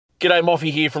G'day,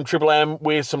 Moffy here from Triple M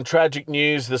with some tragic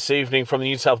news this evening from the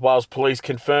New South Wales Police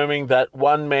confirming that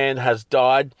one man has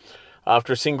died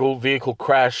after a single vehicle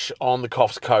crash on the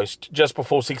Coffs Coast. Just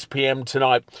before 6 p.m.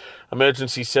 tonight,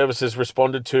 emergency services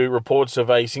responded to reports of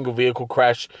a single vehicle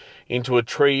crash into a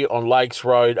tree on Lakes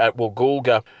Road at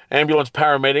Woolgoolga. Ambulance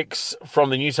paramedics from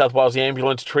the New South Wales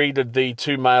Ambulance treated the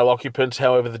two male occupants.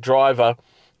 However, the driver,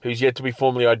 who's yet to be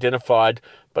formally identified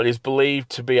but is believed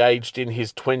to be aged in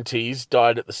his 20s,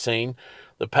 died at the scene.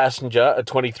 The passenger, a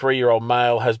 23-year-old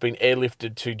male, has been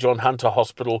airlifted to John Hunter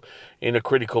Hospital in a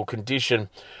critical condition.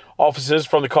 Officers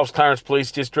from the Coffs Clarence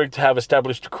Police District have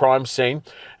established a crime scene,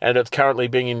 and it's currently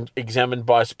being examined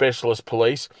by specialist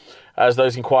police. As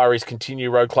those inquiries continue,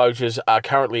 road closures are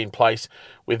currently in place,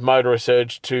 with motorists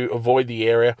urged to avoid the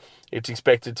area. It's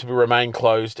expected to remain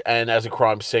closed and as a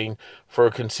crime scene for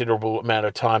a considerable amount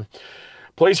of time.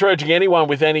 Police are urging anyone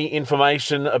with any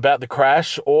information about the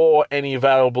crash or any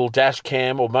available dash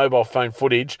cam or mobile phone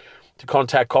footage to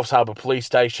contact Coffs Harbour Police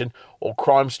Station or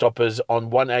Crime Stoppers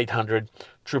on 1800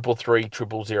 333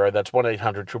 000. That's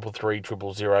 1800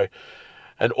 333 000.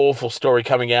 An awful story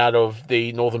coming out of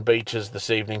the Northern Beaches this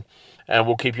evening, and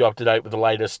we'll keep you up to date with the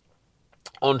latest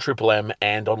on Triple M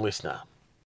and on Listener.